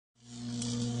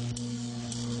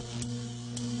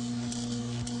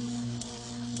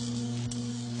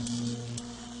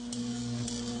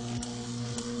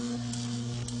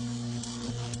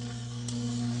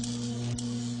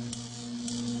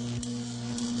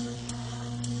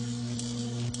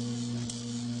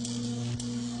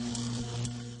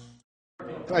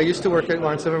I used to work at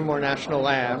Lawrence Livermore National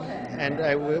Lab, and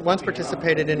I once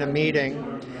participated in a meeting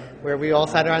where we all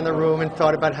sat around the room and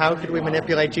thought about how could we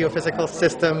manipulate geophysical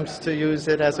systems to use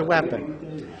it as a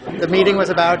weapon. The meeting was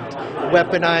about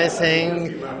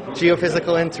weaponizing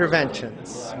geophysical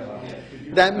interventions.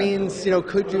 That means,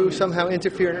 could you somehow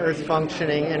interfere in Earth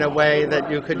functioning in a way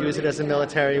that you could use it as a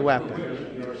military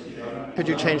weapon? Could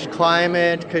you change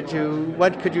climate?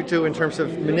 What could you do in terms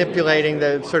of manipulating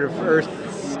the sort of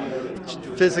Earth's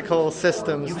physical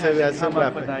systems as a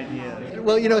weapon?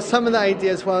 Well, some of the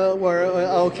ideas were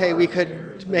okay.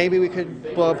 Maybe we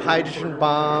could blow up hydrogen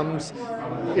bombs,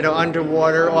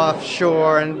 underwater,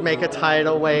 offshore, and make a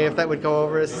tidal wave that would go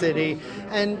over a city.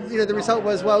 And the result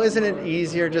was, well, isn't it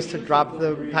easier just to drop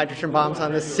the hydrogen bombs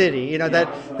on the city?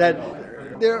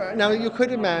 Now you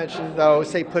could imagine, though,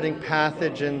 say putting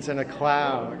pathogens in a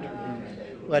cloud.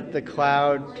 Let the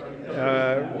cloud,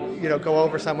 go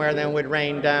over somewhere, and then it would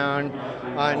rain down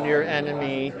on your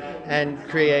enemy and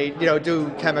create, do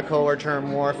chemical or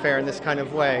germ warfare in this kind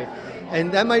of way.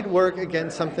 And that might work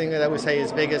against something that I would say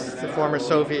as big as the former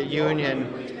Soviet Union,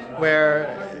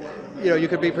 where, you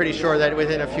could be pretty sure that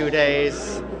within a few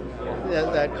days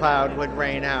that cloud would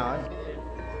rain out.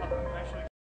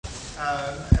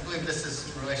 I believe this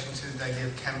is in relation to the idea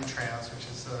of chemtrails, which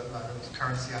is a lot of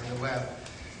currency on the web.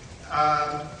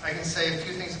 I can say a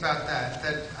few things about that.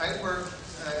 That I work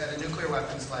at a nuclear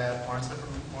weapons lab, Lawrence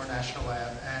Livermore National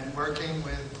Lab, and working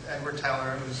with Edward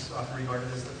Teller, who's often regarded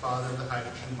as the father of the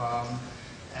hydrogen bomb,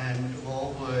 and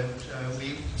Lowell Wood,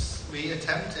 we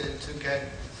attempted to get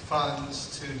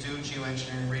funds to do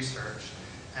geoengineering research,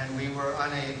 and we were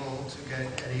unable to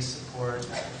get any support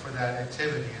for that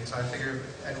activity. And so I figured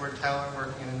Edward Teller,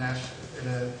 working in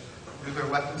a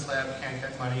nuclear weapons lab, can't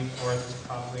get money for it. There's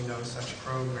probably no such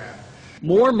program.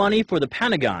 More money for the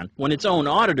Pentagon when its own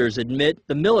auditors admit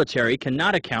the military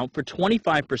cannot account for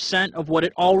 25% of what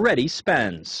it already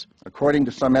spends. According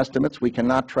to some estimates, we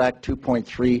cannot track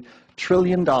 $2.3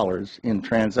 trillion in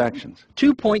transactions.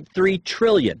 $2.3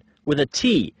 trillion with a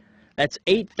T. That's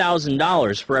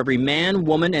 $8,000 for every man,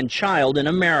 woman, and child in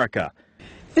America.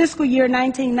 Fiscal year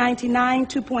 1999,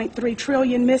 2.3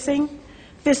 trillion missing.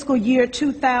 Fiscal year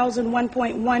 2000,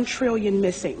 1.1 trillion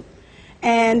missing.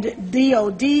 And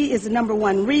DOD is the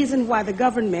 #1 reason why the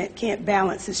government can't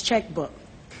balance its checkbook.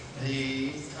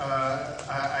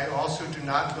 I also do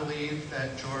not believe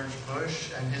that George Bush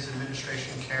and his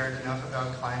administration cared enough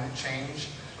about climate change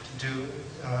to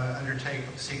undertake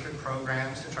secret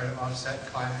programs to try to offset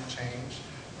climate change.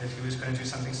 If he was going to do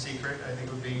something secret, I think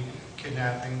it would be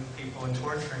kidnapping people and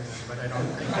torturing them, but I don't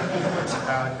think it's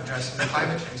about addressing the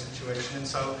climate change situation. And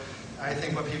so I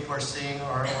think what people are seeing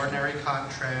are ordinary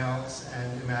contrails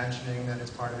and imagining that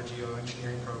it's part of a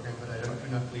geoengineering program, but I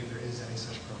do not believe there is any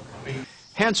such program.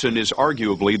 Hansen is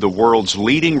arguably the world's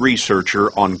leading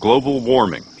researcher on global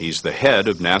warming. He's the head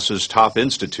of NASA's top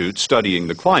institute studying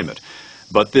the climate.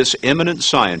 But this eminent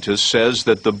scientist says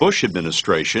that the Bush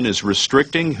administration is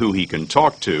restricting who he can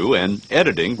talk to and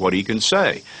editing what he can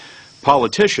say.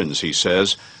 Politicians, he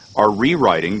says, are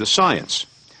rewriting the science.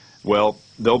 Well,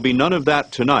 there'll be none of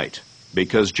that tonight,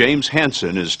 because James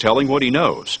Hansen is telling what he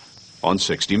knows on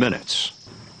 60 Minutes.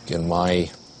 In my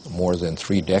more than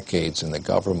 3 decades in the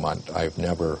government, I've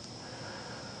never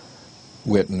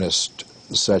witnessed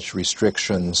such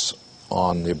restrictions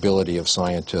on the ability of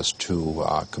scientists to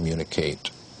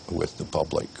communicate with the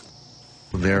public.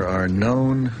 There are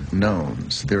known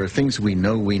knowns. There are things we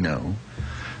know we know.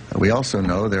 We also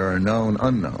know there are known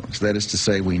unknowns. That is to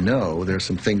say, we know there are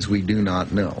some things we do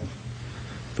not know.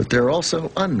 But there are also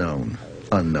unknown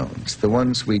unknowns. The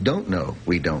ones we don't know,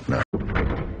 we don't know.